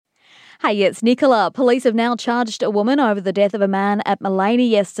Hey, it's Nicola. Police have now charged a woman over the death of a man at Maleny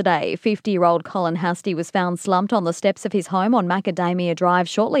yesterday. 50-year-old Colin Hastie was found slumped on the steps of his home on Macadamia Drive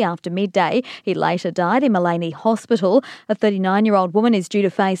shortly after midday. He later died in Maleny Hospital. A 39-year-old woman is due to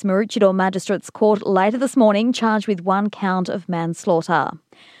face Maroochydore Magistrates Court later this morning, charged with 1 count of manslaughter.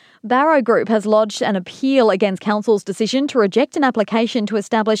 Barrow Group has lodged an appeal against Council's decision to reject an application to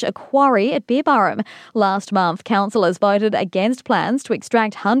establish a quarry at Beerburrum. Last month, councillors voted against plans to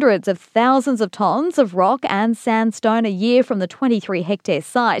extract hundreds of thousands of tonnes of rock and sandstone a year from the 23-hectare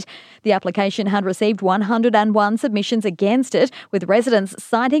site. The application had received 101 submissions against it, with residents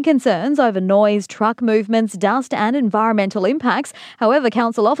citing concerns over noise, truck movements, dust and environmental impacts. However,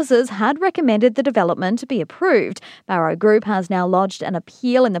 council officers had recommended the development be approved. Barrow Group has now lodged an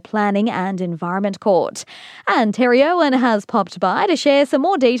appeal in the Planning and Environment Court. And Terry Owen has popped by to share some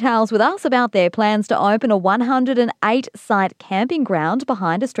more details with us about their plans to open a 108-site camping ground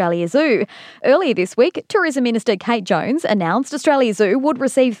behind Australia Zoo. Earlier this week, Tourism Minister Kate Jones announced Australia Zoo would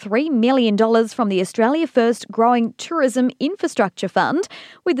receive $3 million from the Australia First Growing Tourism Infrastructure Fund,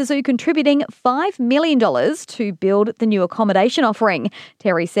 with the zoo contributing $5 million to build the new accommodation offering.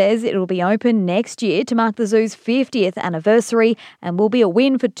 Terry says it will be open next year to mark the zoo's 50th anniversary and will be a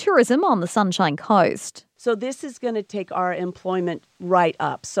win for tourism on the Sunshine Coast. So this is going to take our employment right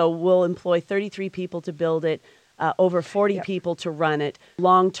up. So we'll employ 33 people to build it, over 40 people to run it.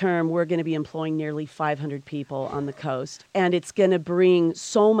 Long term, we're going to be employing nearly 500 people on the coast. And it's going to bring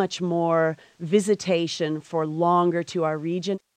so much more visitation for longer to our region.